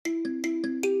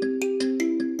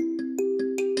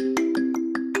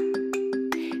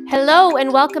Hello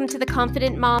and welcome to the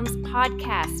Confident Moms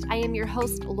podcast. I am your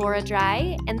host, Laura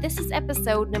Dry, and this is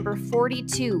episode number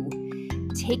 42,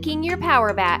 Taking Your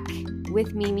Power Back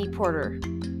with Mimi Porter.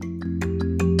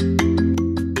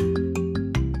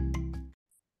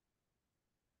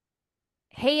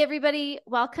 Hey everybody,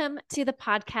 welcome to the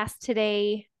podcast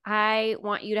today. I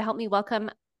want you to help me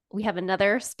welcome. We have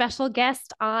another special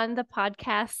guest on the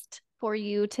podcast for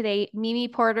you today, Mimi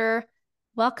Porter.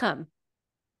 Welcome.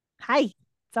 Hi.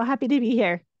 So happy to be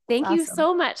here. Thank you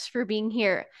so much for being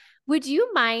here. Would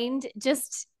you mind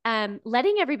just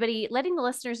letting the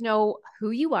listeners know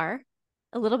who you are,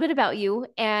 a little bit about you,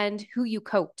 and who you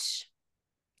coach?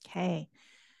 Okay.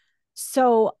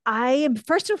 So I am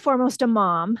first and foremost a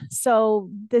mom. So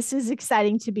this is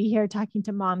exciting to be here talking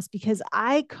to moms because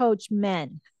I coach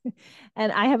men and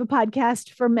I have a podcast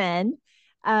for men.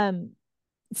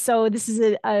 So this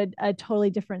is a totally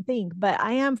different thing, but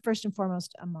I am first and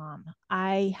foremost a mom.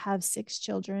 I have 6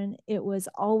 children. It was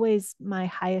always my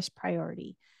highest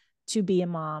priority to be a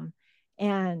mom.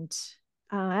 And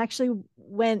I actually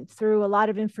went through a lot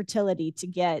of infertility to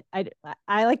get,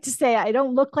 I like to say, I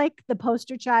don't look like the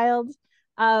poster child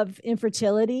of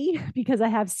infertility because I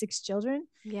have 6 children.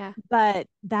 Yeah. But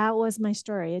that was my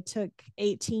story. It took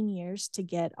 18 years to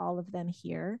get all of them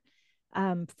here.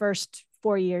 First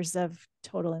 4 years of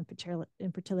total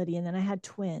infertility. And then I had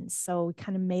twins. So we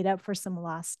kind of made up for some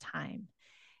lost time.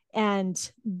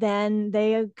 And then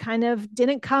they kind of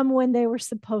didn't come when they were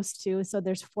supposed to. So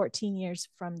there's 14 years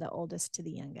from the oldest to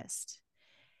the youngest.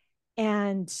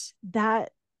 And that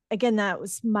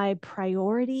was my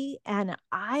priority. And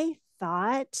I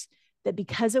thought that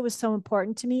because it was so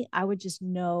important to me, I would just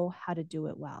know how to do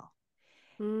it well.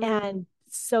 And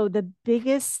so the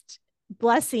biggest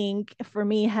blessing for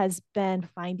me has been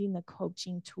finding the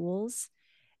coaching tools,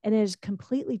 and it has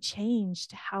completely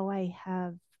changed how I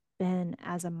have been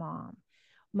as a mom.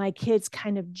 My kids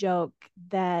kind of joke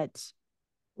that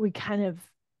we kind of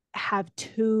have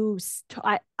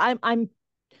I'm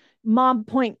mom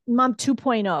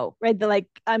 2.0, right?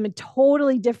 I'm a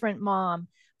totally different mom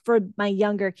for my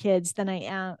younger kids than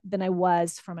I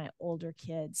was for my older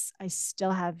kids. I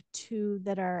still have 2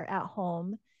 that are at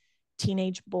home,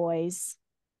 teenage boys,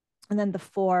 and then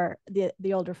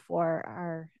the older 4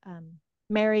 are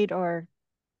married or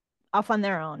off on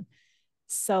their own.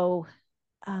 So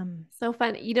so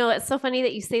fun. It's so funny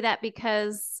that you say that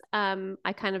because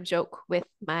I kind of joke with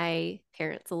my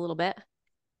parents a little bit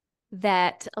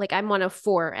that I'm one of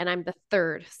 4 and I'm the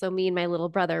third. So me and my little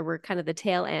brother were kind of the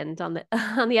tail end on the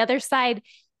on the other side.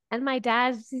 And my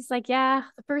dad, he's like, yeah,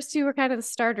 the first 2 were kind of the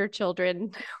starter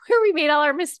children where we made all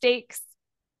our mistakes.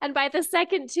 And by the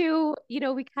second 2,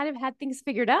 we kind of had things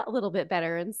figured out a little bit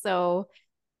better. And so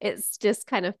it's just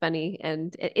kind of funny.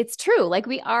 And it's true.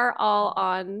 We are all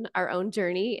on our own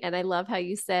journey. And I love how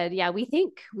you said, yeah, we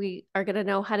think we are going to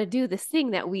know how to do this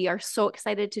thing that we are so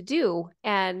excited to do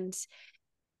and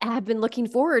have been looking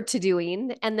forward to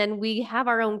doing. And then we have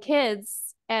our own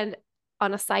kids. And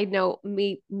on a side note,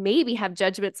 we maybe have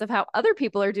judgments of how other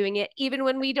people are doing it, even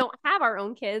when we don't have our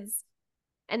own kids.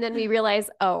 And then we realize,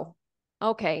 oh,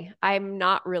 okay, I'm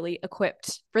not really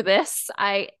equipped for this.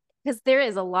 Because there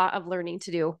is a lot of learning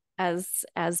to do as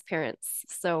parents.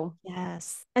 So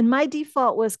yes. And my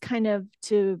default was kind of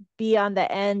to be on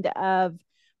the end of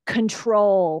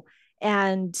control.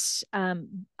 And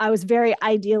I was very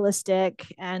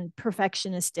idealistic and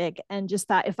perfectionistic and just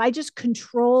thought if I just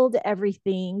controlled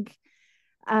everything,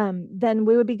 then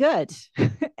we would be good.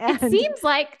 it seems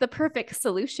like the perfect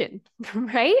solution,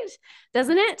 right?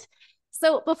 Doesn't it?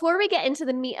 So before we get into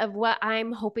the meat of what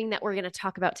I'm hoping that we're going to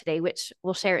talk about today, which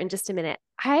we'll share in just a minute,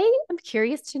 I am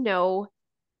curious to know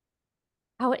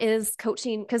how it is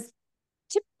coaching, because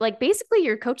basically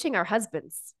you're coaching our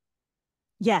husbands.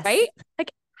 Yes. Right?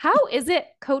 How is it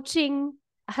coaching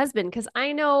a husband? Because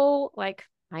I know I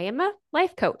am a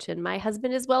life coach and my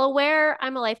husband is well aware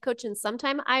I'm a life coach. And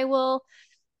sometime I will,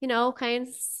 kind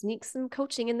of sneak some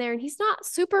coaching in there. And he's not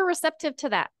super receptive to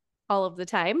that all of the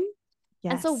time.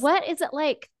 Yes. And so what is it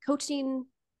like coaching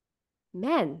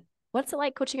men? What's it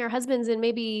like coaching our husbands? And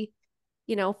maybe,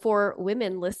 for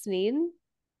women listening,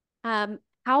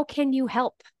 how can you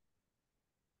help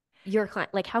your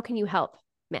client? How can you help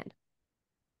men?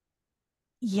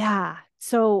 Yeah.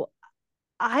 So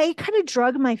I kind of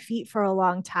drug my feet for a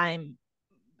long time,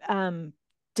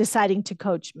 deciding to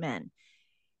coach men.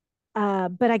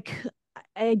 But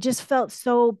I just felt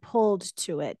so pulled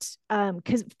to it.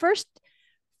 Because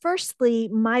firstly,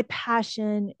 my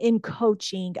passion in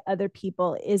coaching other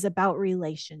people is about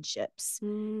relationships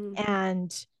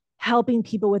and helping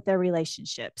people with their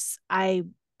relationships.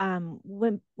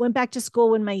 went back to school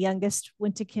when my youngest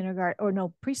went to kindergarten, or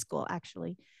no, preschool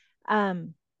actually.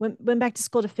 Went back to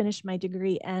school to finish my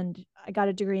degree, and I got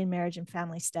a degree in marriage and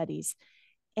family studies.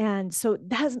 And so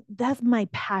that's my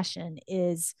passion.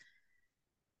 Is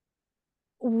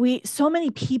so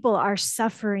many people are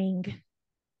suffering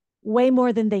way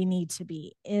more than they need to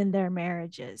be in their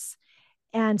marriages.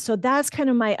 And so that's kind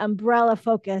of my umbrella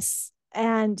focus.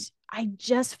 And I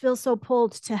just feel so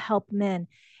pulled to help men.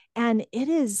 And it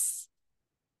is,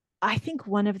 I think,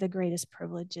 one of the greatest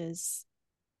privileges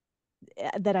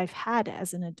that I've had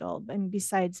as an adult, and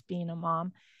besides being a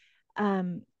mom,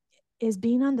 um, is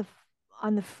being on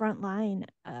the front line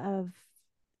of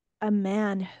a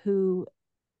man who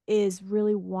is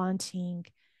really wanting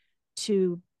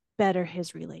to better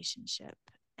his relationship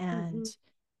and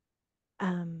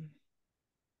um,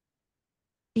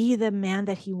 be the man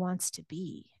that he wants to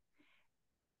be.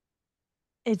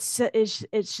 It's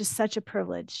just such a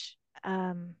privilege.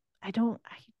 I don't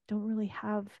really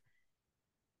have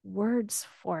words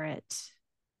for it.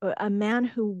 A man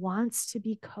who wants to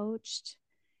be coached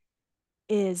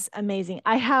is amazing.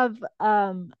 I have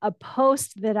a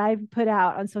post that I've put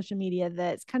out on social media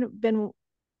that's kind of been,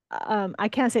 I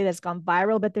can't say that's gone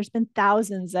viral, but there's been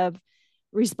thousands of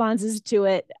responses to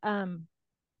it,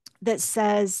 that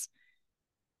says,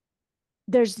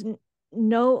 there's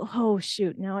no, oh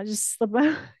shoot, now I just slipped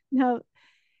out. No,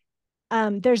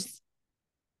 there's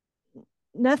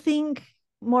nothing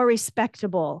more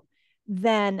respectable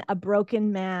than a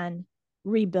broken man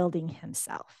rebuilding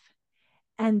himself.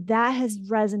 And that has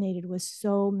resonated with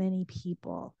so many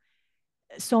people,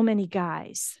 so many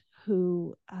guys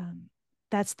who,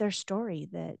 that's their story.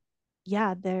 That,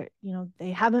 yeah,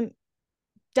 they haven't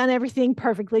done everything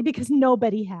perfectly, because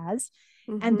nobody has,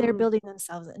 and they're building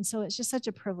themselves. And so it's just such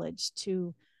a privilege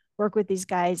to work with these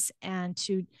guys, and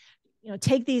to,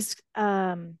 take these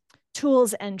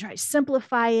tools and try to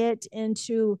simplify it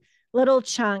into little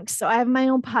chunks. So I have my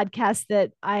own podcast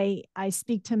that I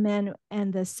speak to men,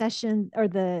 and the session, or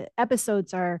the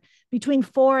episodes, are between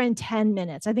 4 and 10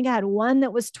 minutes. I think I had one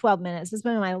that was 12 minutes. This has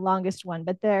been my longest one,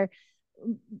 but they're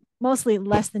mostly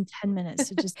less than 10 minutes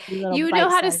to just be little. You know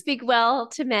how to speak well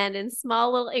to men in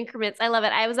small little increments. I love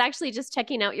it. I was actually just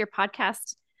checking out your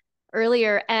podcast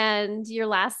earlier, and your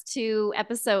last 2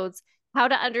 episodes, How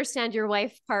to Understand Your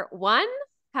Wife Part 1,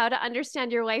 How to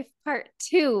Understand Your Wife Part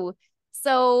 2.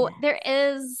 So there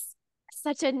is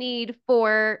such a need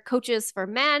for coaches for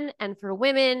men and for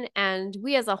women. And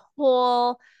we as a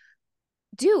whole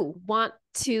do want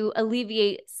to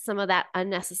alleviate some of that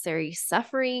unnecessary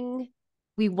suffering.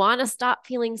 We want to stop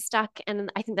feeling stuck.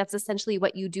 And I think that's essentially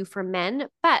what you do for men.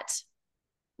 But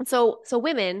so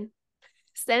women,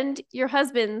 send your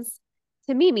husbands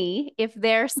to Mimi if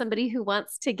they're somebody who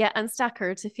wants to get unstuck,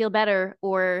 or to feel better,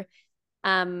 or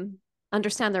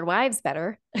understand their wives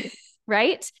better.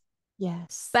 Right?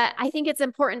 Yes. But I think it's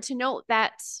important to note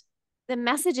that the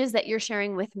messages that you're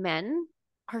sharing with men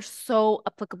are so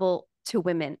applicable to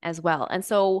women as well. And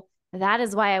so that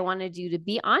is why I wanted you to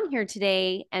be on here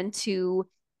today, and to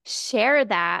share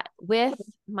that with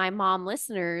my mom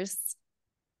listeners,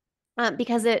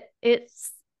 because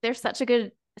there's such a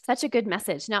good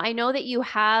message. Now, I know that you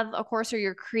have a course, or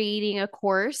you're creating a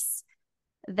course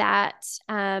that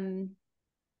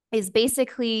is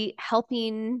basically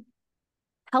helping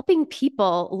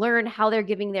people learn how they're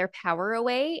giving their power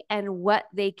away and what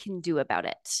they can do about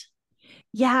it.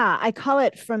 Yeah, I call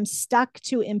it From Stuck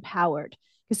to Empowered,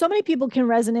 because so many people can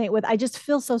resonate with, I just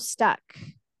feel so stuck.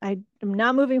 I am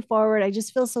not moving forward. I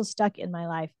just feel so stuck in my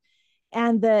life.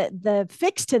 And the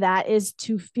fix to that is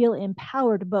to feel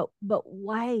empowered. But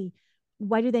why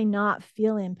do they not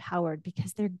feel empowered?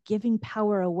 Because they're giving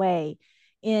power away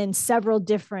in several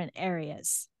different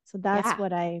areas. So that's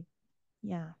what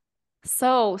yeah.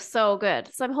 So good.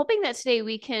 So I'm hoping that today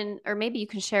we can, or maybe you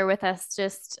can share with us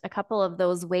just a couple of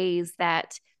those ways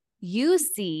that you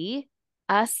see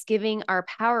us giving our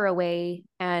power away,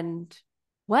 and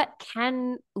what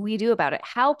can we do about it?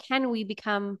 How can we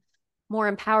become more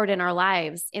empowered in our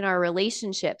lives, in our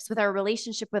relationships, with our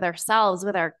relationship with ourselves,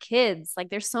 with our kids? Like,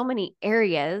 there's so many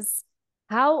areas.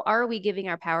 How are we giving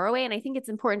our power away? And I think it's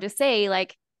important to say,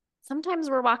 like, sometimes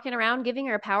we're walking around giving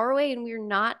our power away and we're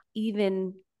not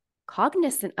even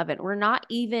cognizant of it. We're not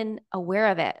even aware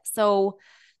of it. So,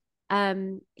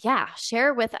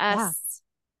 share with us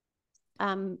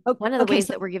one of the ways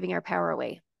that we're giving our power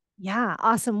away. Yeah,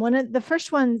 awesome. One of the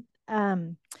first ones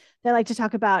that I like to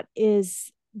talk about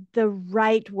is the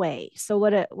right way. So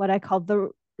what I call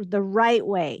the right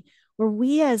way, where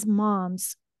we as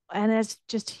moms, and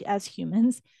as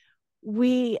humans,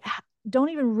 we don't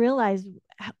even realize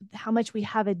how much we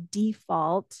have a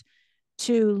default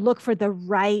to look for the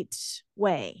right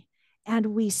way. And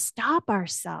we stop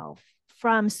ourselves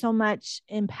from so much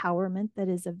empowerment that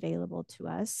is available to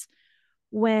us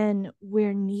when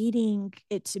we're needing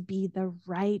it to be the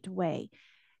right way.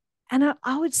 And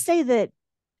I would say that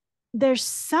there's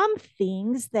some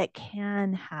things that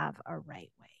can have a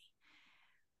right way,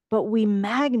 but we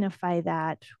magnify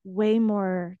that way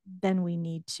more than we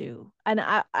need to. And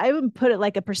I would put it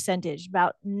like a percentage: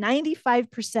 about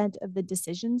 95% of the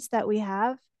decisions that we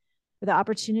have, or the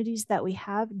opportunities that we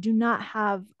have, do not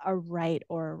have a right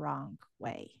or a wrong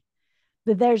way.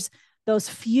 But there's those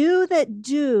few that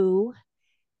do,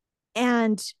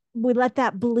 and we let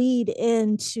that bleed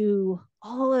into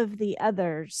all of the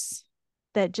others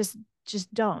that just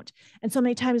don't. And so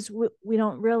many times we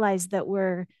don't realize that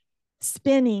we're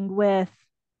spinning with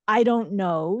I don't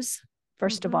knows.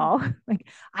 First of all, like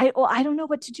I don't know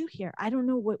what to do here. I don't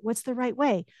know what's the right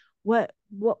way. What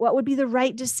would be the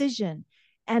right decision?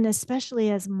 And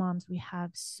especially as moms, we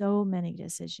have so many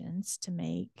decisions to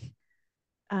make,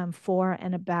 for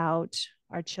and about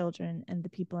our children and the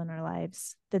people in our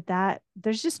lives, that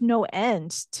there's just no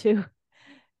end to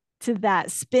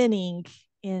that spinning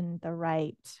in the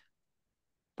right,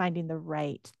 finding the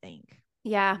right thing.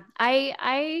 Yeah,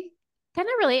 I kind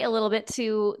of relate a little bit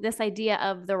to this idea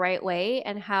of the right way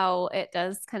and how it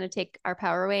does kind of take our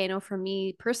power away. I know for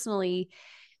me personally,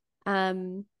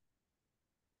 um,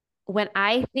 when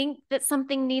I think that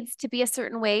something needs to be a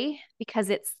certain way because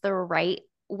it's the right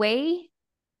way,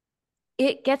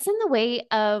 it gets in the way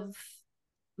of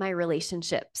my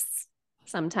relationships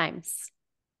sometimes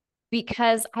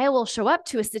because I will show up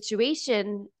to a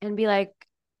situation and be like,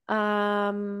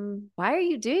 why are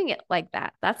you doing it like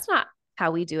that? That's not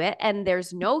how we do it. And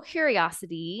there's no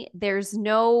curiosity, there's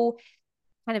no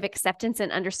kind of acceptance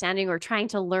and understanding or trying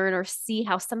to learn or see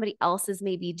how somebody else is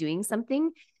maybe doing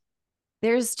something.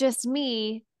 There's just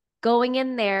me going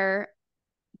in there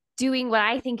doing what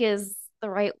I think is the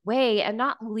right way and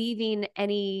not leaving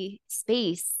any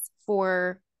space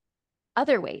for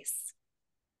other ways.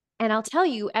 And I'll tell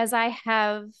you, as I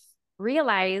have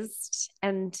realized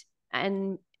and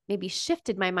maybe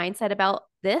shifted my mindset about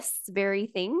this very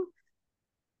thing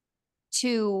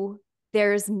to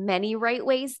there's many right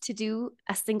ways to do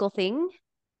a single thing,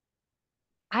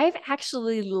 I've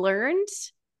actually learned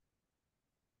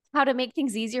how to make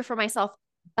things easier for myself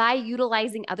by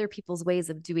utilizing other people's ways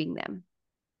of doing them.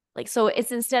 Like, so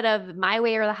it's instead of my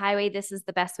way or the highway, this is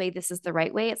the best way, this is the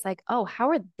right way. It's like, oh, how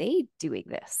are they doing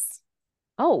this?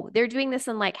 Oh, they're doing this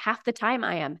in like half the time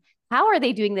I am. How are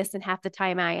they doing this in half the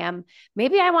time I am?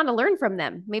 Maybe I want to learn from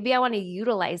them. Maybe I want to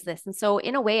utilize this. And so,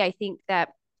 in a way, I think that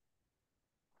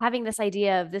having this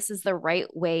idea of this is the right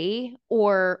way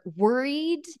or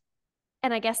worried,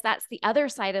 and I guess that's the other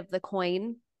side of the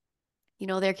coin. You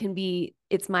know, there can be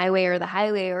it's my way or the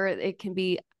highway, or it can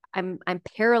be I'm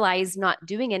paralyzed not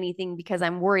doing anything because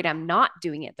I'm worried I'm not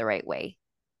doing it the right way.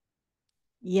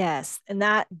 Yes, and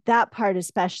that part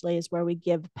especially is where we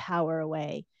give power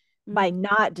away by Mm.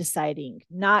 not deciding,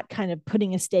 not kind of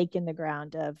putting a stake in the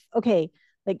ground of, okay,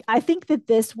 like I think that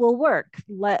this will work.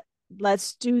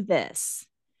 Let's do this.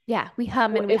 Yeah, we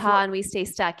hum and we If haw and we stay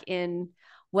stuck in, yes,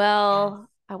 well,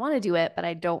 I want to do it, but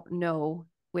I don't know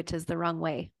which is the wrong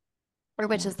way or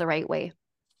which yeah, is the right way.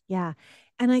 yeah.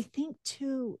 And I think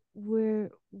too,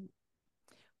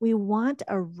 we want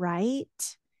a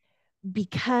right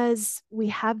because we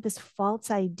have this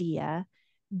false idea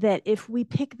that if we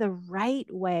pick the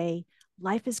right way,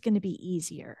 life is going to be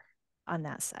easier on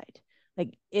that side.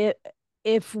 Like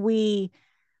if we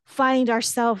find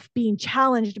ourselves being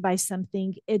challenged by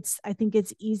something, I think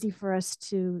it's easy for us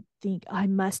to think, oh, I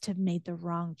must have made the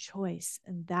wrong choice.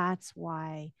 And that's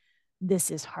why this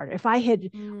is harder. If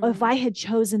I had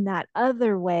chosen that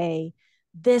other way,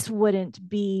 this wouldn't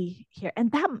be here.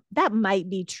 And that might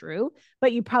be true,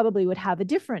 but you probably would have a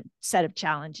different set of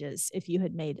challenges if you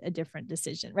had made a different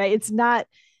decision, right? It's not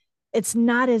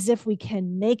as if we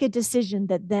can make a decision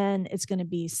that then it's going to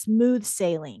be smooth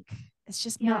sailing. It's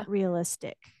just Yeah. not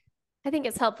realistic. I think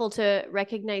it's helpful to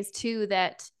recognize too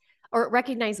that, or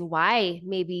recognize why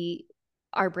maybe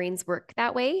our brains work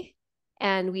that way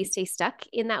and we stay stuck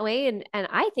in that way. And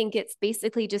I think it's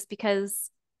basically just because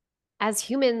as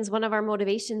humans, one of our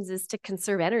motivations is to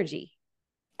conserve energy.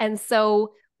 And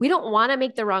so we don't want to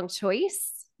make the wrong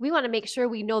choice. We want to make sure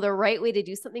we know the right way to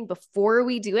do something before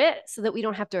we do it so that we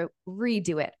don't have to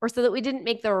redo it or so that we didn't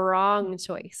make the wrong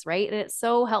choice. Right. And it's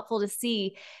so helpful to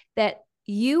see that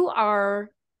you are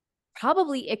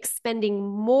probably expending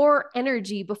more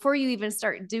energy before you even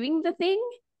start doing the thing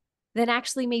than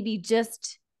actually maybe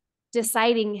just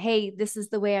deciding, hey, this is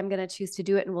the way I'm going to choose to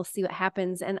do it and we'll see what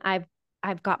happens. And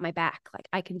I've got my back. Like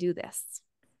I can do this.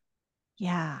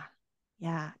 Yeah.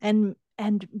 Yeah. And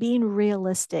being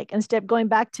realistic instead of going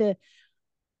back to,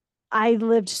 I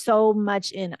lived so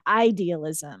much in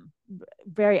idealism,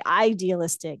 very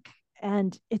idealistic.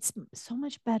 And it's so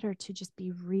much better to just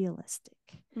be realistic.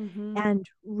 Mm-hmm. And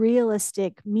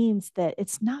realistic means that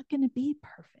it's not going to be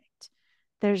perfect.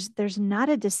 There's not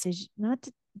a decision, not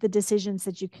the decisions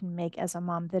that you can make as a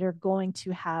mom that are going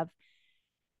to have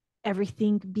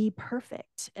everything be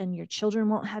perfect and your children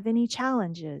won't have any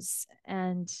challenges.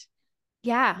 And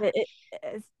Yeah.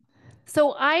 it,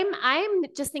 So I'm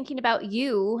just thinking about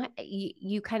you.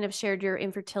 You kind of shared your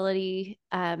infertility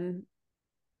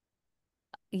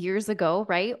years ago,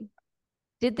 right?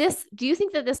 Do you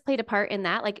think that this played a part in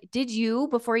that? Like, did you,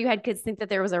 before you had kids, think that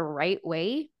there was a right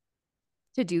way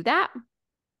to do that?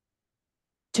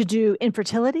 to do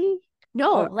infertility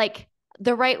No, or like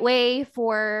the right way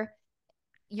for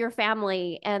your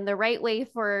family and the right way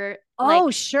for oh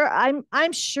like sure,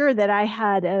 I'm sure that I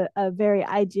had a very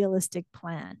idealistic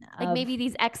plan of maybe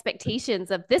these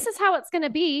expectations of this is how it's going to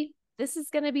be. This is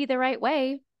going to be the right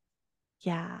way.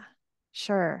 yeah,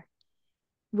 sure.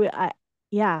 I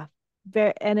yeah,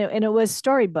 very and it was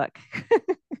storybook.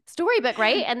 Storybook,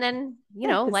 right? And then,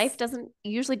 life Yes. doesn't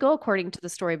usually go according to the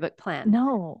storybook plan.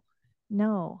 No,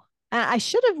 no. I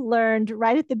should have learned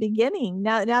right at the beginning.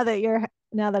 Now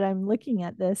that I'm looking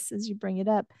at this as you bring it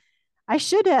up, I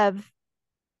should have,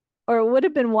 or it would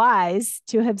have been wise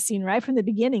to have seen right from the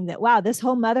beginning that wow, this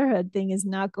whole motherhood thing is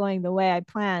not going the way I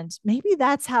planned. Maybe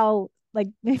that's how. Like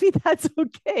maybe that's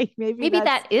okay. Maybe Maybe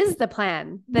that's that is the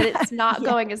plan, that it's not yeah.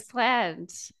 going as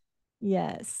planned.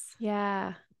 Yes.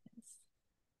 Yeah,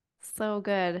 so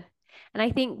good. And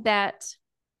I think that,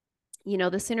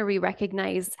 the sooner we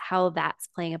recognize how that's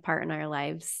playing a part in our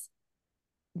lives,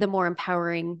 the more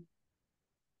empowering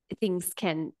things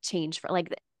can change for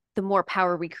like the more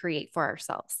power we create for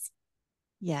ourselves.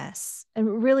 Yes.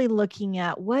 And really looking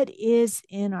at what is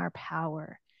in our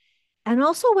power and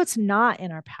also what's not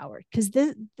in our power. Because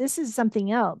this is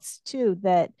something else too,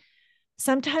 that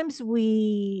sometimes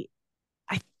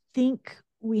I think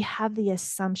we have the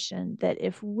assumption that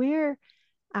if we're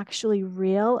actually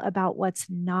real about what's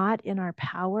not in our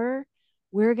power,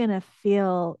 we're going to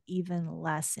feel even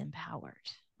less empowered.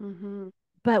 Mm-hmm.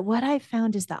 But what I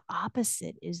found is the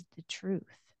opposite is the truth.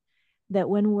 That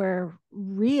when we're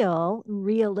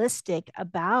realistic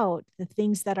about the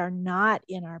things that are not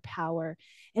in our power,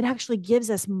 it actually gives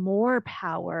us more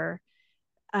power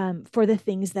for the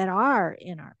things that are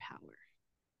in our power.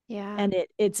 Yeah. And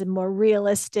it's a more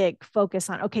realistic focus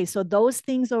on, okay, so those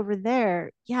things over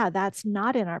there, yeah, that's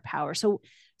not in our power. So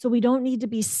we don't need to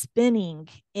be spinning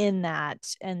in that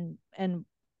and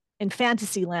in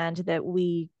fantasy land that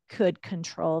we could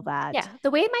control that. Yeah.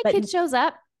 The way my But kid shows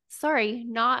up, sorry,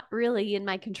 not really in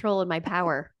my control and my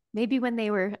power. Maybe when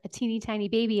they were a teeny tiny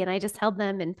baby and I just held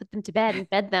them and put them to bed and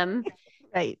fed them,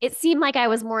 right. it seemed like I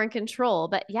was more in control.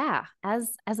 But yeah, as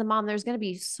a mom, there's going to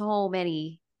be so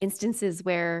many instances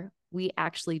where we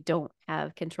actually don't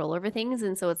have control over things.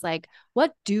 And so it's like,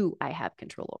 what do I have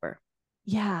control over?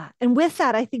 Yeah. And with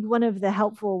that, I think one of the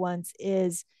helpful ones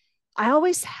is I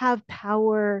always have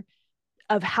power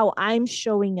of how I'm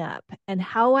showing up, and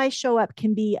how I show up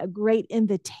can be a great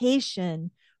invitation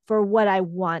for what I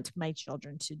want my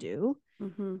children to do.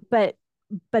 Mm-hmm.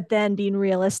 But then being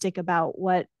realistic about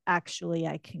what actually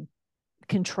I can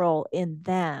control in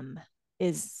them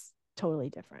is totally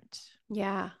different.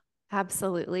 Yeah,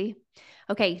 absolutely.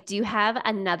 Okay. Do you have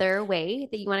another way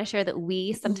that you want to share that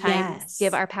we sometimes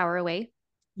give Yes. our power away?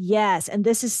 Yes. And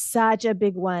this is such a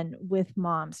big one with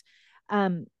moms.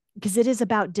 Because it is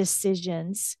about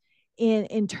decisions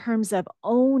in terms of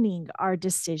owning our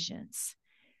decisions.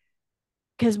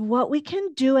 Because what we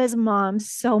can do as moms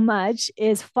so much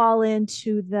is fall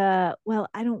into the, well,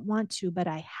 I don't want to, but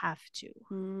I have to.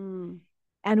 Mm.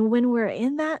 And when we're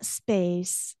in that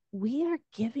space, we are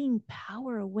giving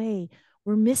power away.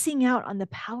 We're missing out on the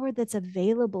power that's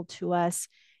available to us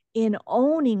in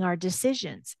owning our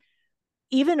decisions,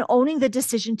 even owning the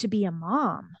decision to be a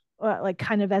mom, or like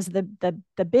kind of as the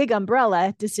big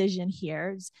umbrella decision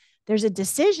here. There's a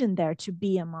decision there to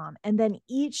be a mom. And then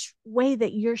each way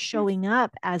that you're showing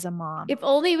up as a mom. If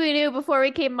only we knew before we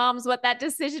came moms what that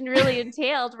decision really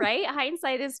entailed, right?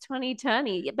 Hindsight is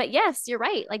 2020. But yes, you're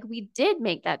right. Like we did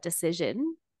make that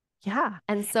decision. Yeah.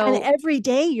 And And so, every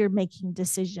day you're making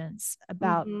decisions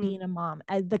about mm-hmm. being a mom,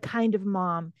 the kind of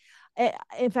mom.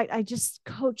 In fact, I just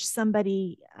coached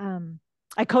somebody.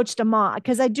 I coached a mom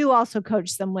because I do also coach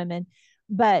some women.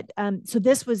 But so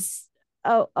this was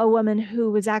a woman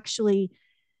who was actually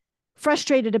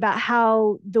frustrated about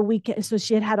how the weekend, so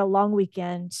she had a long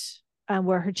weekend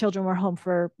where her children were home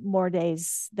for more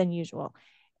days than usual.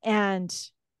 And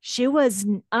she was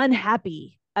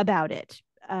unhappy about it.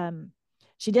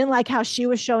 She didn't like how she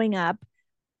was showing up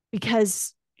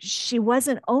because she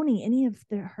wasn't owning any of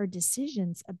her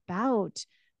decisions about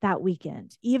that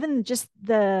weekend, even just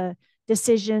the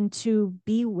decision to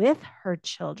be with her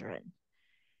children.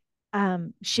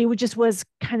 She would just was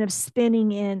kind of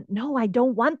spinning in, no, I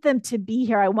don't want them to be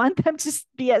here. I want them to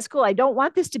be at school. I don't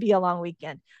want this to be a long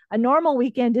weekend. A normal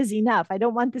weekend is enough. I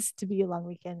don't want this to be a long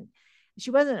weekend. She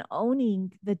wasn't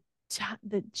owning that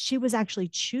she was actually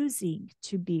choosing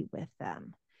to be with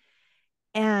them.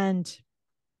 And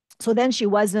so then she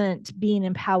wasn't being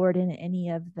empowered in any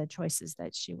of the choices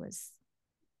that she was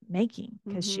making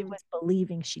because she was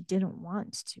believing she didn't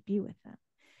want to be with them.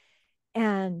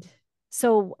 And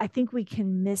so I think we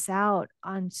can miss out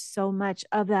on so much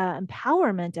of the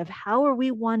empowerment of how are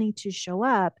we wanting to show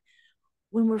up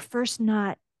when we're first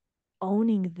not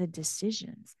owning the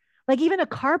decisions. Like even a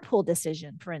carpool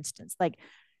decision, for instance, like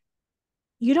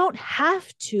you don't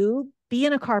have to be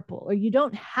in a carpool, or you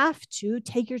don't have to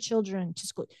take your children to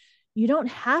school. You don't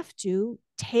have to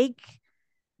take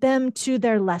them to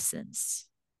their lessons.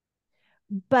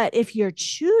 But if you're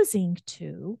choosing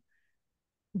to,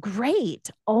 great,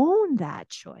 own that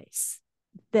choice.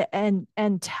 And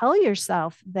tell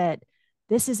yourself that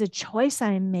this is a choice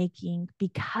I'm making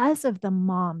because of the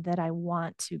mom that I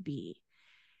want to be.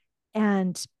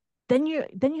 And then you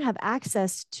have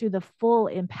access to the full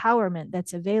empowerment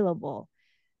that's available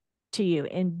to you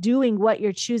in doing what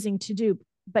you're choosing to do.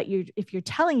 But if you're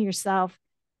telling yourself,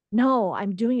 no,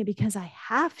 I'm doing it because I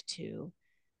have to,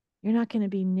 you're not going to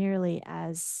be nearly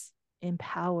as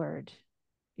empowered.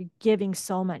 You're giving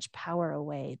so much power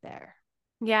away there.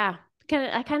 Yeah.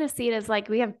 I kind of see it as like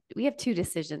we have two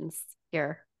decisions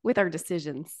here with our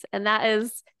decisions. And that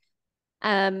is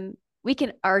we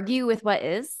can argue with what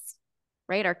is,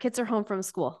 right? Our kids are home from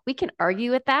school. We can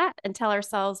argue with that and tell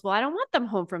ourselves, well, I don't want them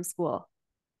home from school.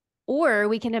 Or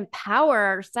we can empower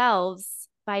ourselves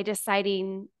by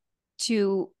deciding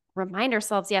to remind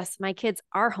ourselves, yes, my kids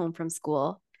are home from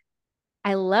school.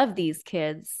 I love these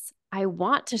kids. I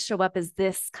want to show up as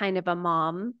this kind of a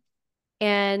mom.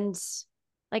 And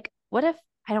like, what if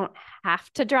I don't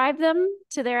have to drive them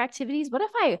to their activities? What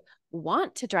if I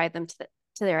want to drive them to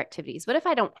their activities? What if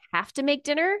I don't have to make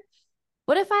dinner?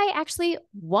 What if I actually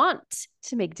want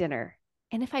to make dinner?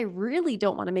 And if I really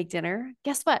don't want to make dinner,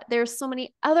 guess what? There's so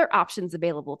many other options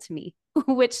available to me,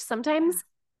 which sometimes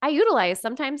I utilize.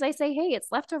 Sometimes I say, hey,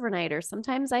 it's leftover night, or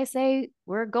sometimes I say,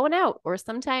 we're going out, or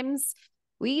sometimes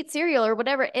we eat cereal or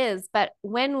whatever it is. But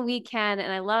when we can,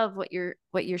 and I love what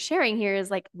you're sharing here is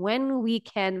like when we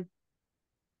can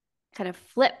kind of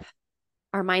flip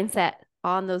our mindset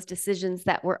on those decisions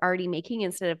that we're already making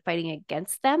instead of fighting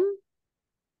against them,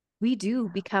 we do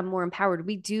become more empowered.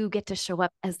 We do get to show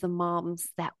up as the moms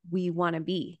that we want to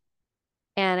be.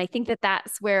 And I think that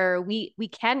that's where we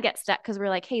can get stuck because we're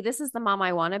like, hey, this is the mom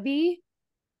I want to be,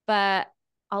 but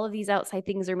all of these outside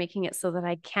things are making it so that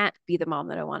I can't be the mom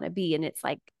that I want to be. And it's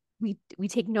like we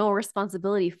take no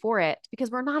responsibility for it because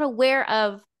we're not aware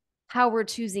of how we're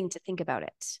choosing to think about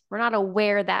it. We're not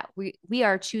aware that we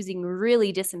are choosing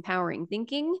really disempowering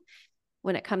thinking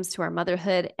when it comes to our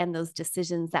motherhood and those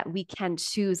decisions that we can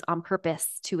choose on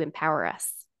purpose to empower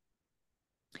us.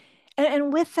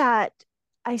 And with that,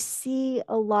 I see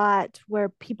a lot where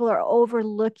people are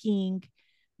overlooking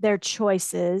their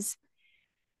choices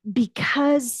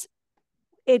because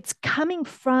it's coming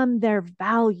from their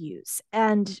values.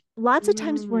 And lots of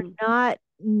times we're not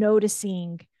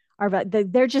noticing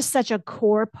they're just such a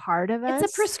core part of us.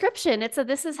 It's a prescription.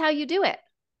 This is how you do it.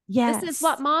 Yes. This is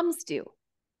what moms do.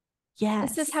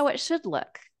 Yes. This is how it should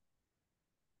look.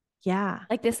 Yeah.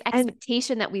 Like this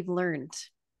expectation that we've learned.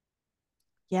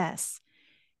 Yes.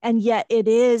 And yet it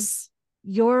is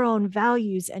your own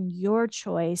values and your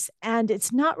choice. And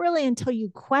it's not really until you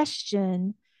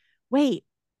question, wait,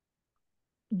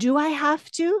 do I have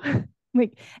to?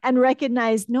 Like, and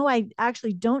recognize, no, I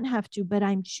actually don't have to, but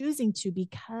I'm choosing to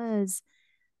because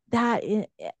that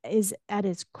is at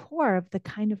its core of the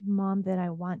kind of mom that I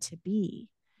want to be.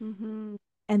 Mm-hmm.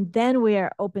 And then we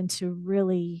are open to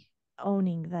really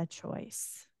owning that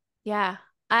choice. Yeah.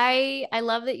 I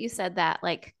love that you said that,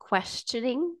 like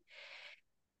questioning.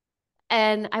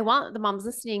 And I want the moms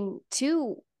listening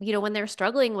to, when they're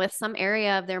struggling with some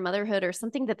area of their motherhood or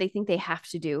something that they think they have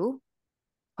to do,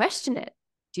 question it.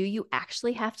 Do you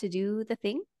actually have to do the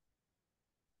thing?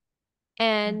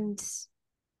 And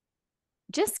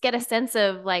just get a sense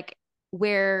of like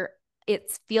where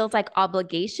it feels like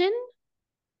obligation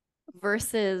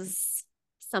versus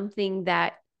something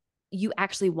that you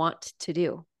actually want to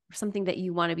do, or something that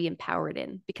you want to be empowered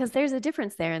in, because there's a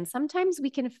difference there. And sometimes we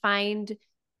can find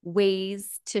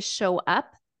ways to show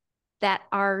up that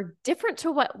are different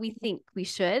to what we think we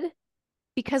should,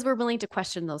 because we're willing to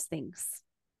question those things.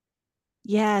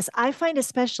 Yes, I find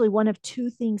especially one of two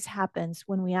things happens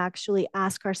when we actually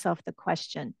ask ourselves the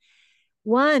question.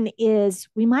 One is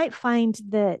we might find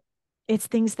that it's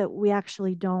things that we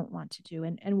actually don't want to do,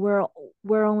 and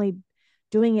we're only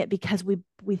doing it because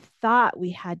we thought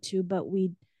we had to, but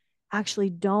we actually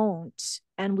don't,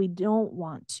 and we don't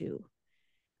want to.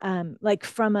 Like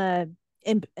from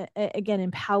again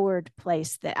empowered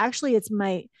place, that actually it's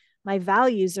my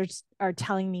values are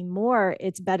telling me more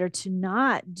it's better to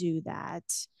not do that.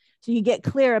 So you get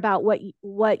clear about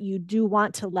what you do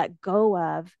want to let go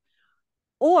of,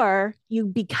 or you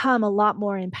become a lot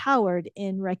more empowered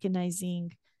in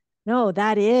recognizing, no,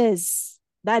 that is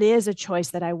a choice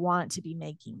that I want to be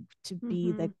making, to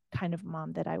be the kind of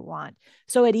mom that I want.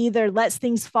 So it either lets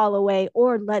things fall away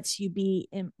or lets you be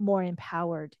more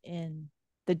empowered in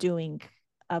the doing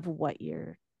of what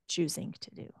you're choosing to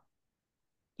do.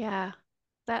 Yeah,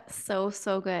 that's so,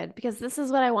 so good, because this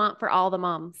is what I want for all the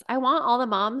moms. I want all the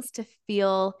moms to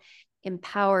feel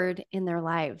empowered in their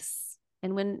lives.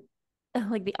 And when,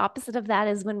 like, the opposite of that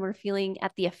is when we're feeling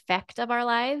at the effect of our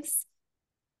lives,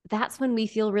 that's when we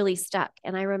feel really stuck.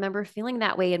 And I remember feeling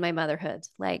that way in my motherhood,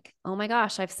 like, oh my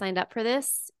gosh, I've signed up for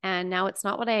this and now it's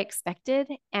not what I expected.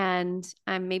 And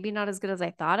I'm maybe not as good as I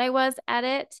thought I was at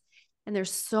it. And there's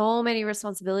so many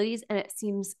responsibilities and it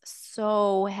seems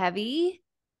so heavy.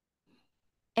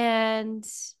 And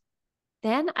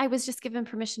then I was just given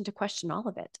permission to question all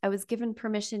of it. I was given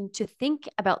permission to think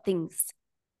about things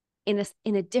in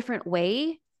a different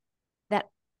way that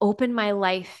opened my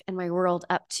life and my world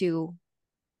up to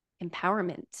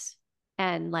empowerment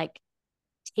and like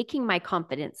taking my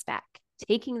confidence back,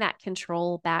 taking that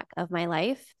control back of my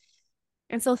life.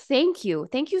 And so thank you.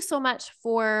 Thank you so much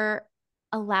for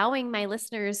allowing my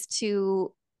listeners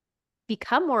to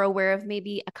become more aware of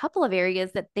maybe a couple of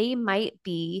areas that they might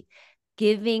be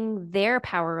giving their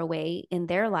power away in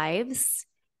their lives.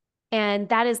 And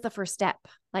that is the first step.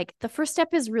 Like the first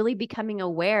step is really becoming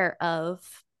aware of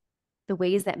the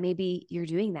ways that maybe you're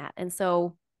doing that. And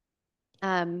so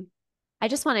I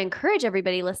just want to encourage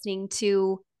everybody listening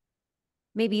to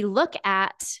maybe look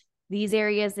at these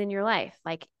areas in your life.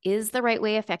 Like, is the right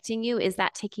way affecting you? Is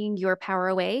that taking your power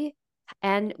away?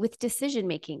 And with decision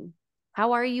making,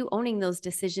 how are you owning those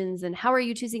decisions? And how are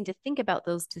you choosing to think about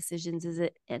those decisions? Is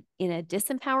it in a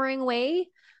disempowering way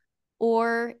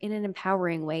or in an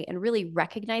empowering way? And really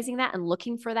recognizing that and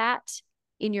looking for that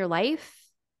in your life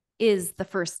is the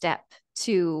first step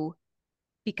to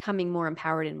becoming more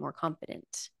empowered and more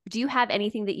confident. Do you have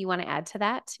anything that you want to add to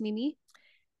that, Mimi?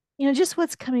 Just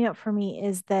what's coming up for me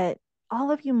is that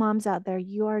all of you moms out there,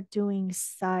 you are doing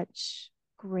such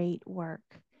great work.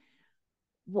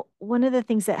 One of the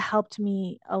things that helped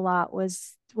me a lot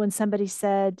was when somebody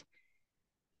said,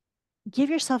 give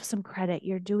yourself some credit.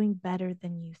 You're doing better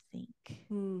than you think.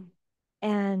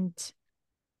 And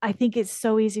I think it's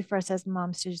so easy for us as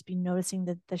moms to just be noticing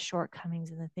the shortcomings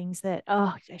and the things that,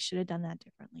 oh, I should have done that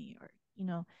differently, or,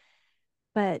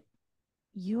 but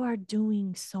you are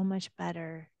doing so much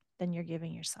better than you're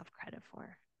giving yourself credit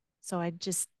for. So I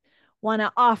just want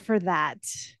to offer that.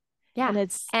 Yeah. And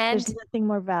there's nothing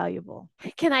more valuable.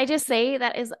 Can I just say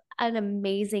that is an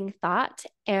amazing thought,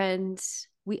 and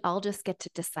we all just get to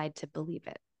decide to believe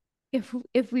it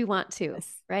if we want to,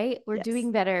 yes. Right? We're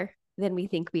doing better than we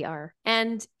think we are.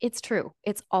 And it's true.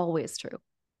 It's always true.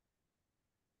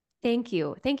 Thank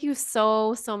you. Thank you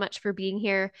so, so much for being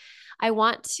here. I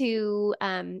want to,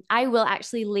 I will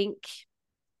actually link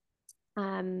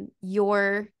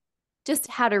your, just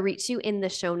how to reach you in the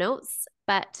show notes.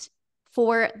 But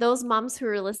for those moms who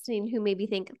are listening who maybe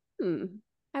think,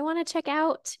 I want to check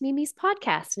out Mimi's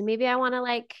podcast and maybe I want to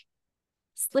like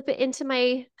slip it into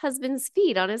my husband's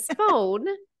feed on his phone.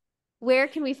 Where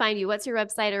can we find you? What's your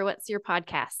website or what's your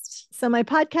podcast? So my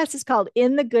podcast is called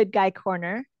In the Good Guy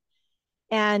Corner,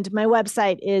 and my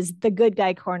website is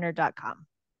thegoodguycorner.com.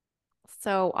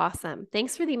 So awesome.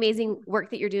 Thanks for the amazing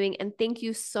work that you're doing. And thank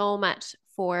you so much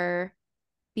for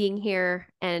being here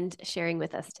and sharing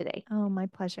with us today. Oh, my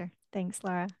pleasure. Thanks,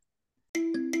 Laura.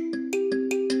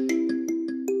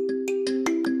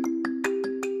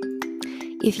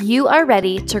 If you are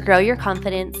ready to grow your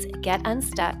confidence, get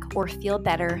unstuck, or feel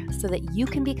better so that you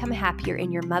can become happier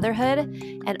in your motherhood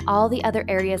and all the other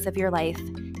areas of your life,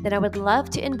 then I would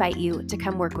love to invite you to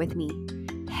come work with me.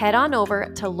 Head on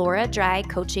over to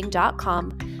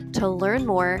lauradrycoaching.com to learn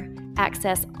more,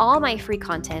 access all my free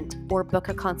content, or book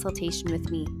a consultation with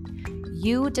me.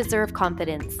 You deserve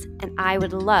confidence, and I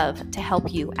would love to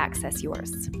help you access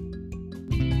yours.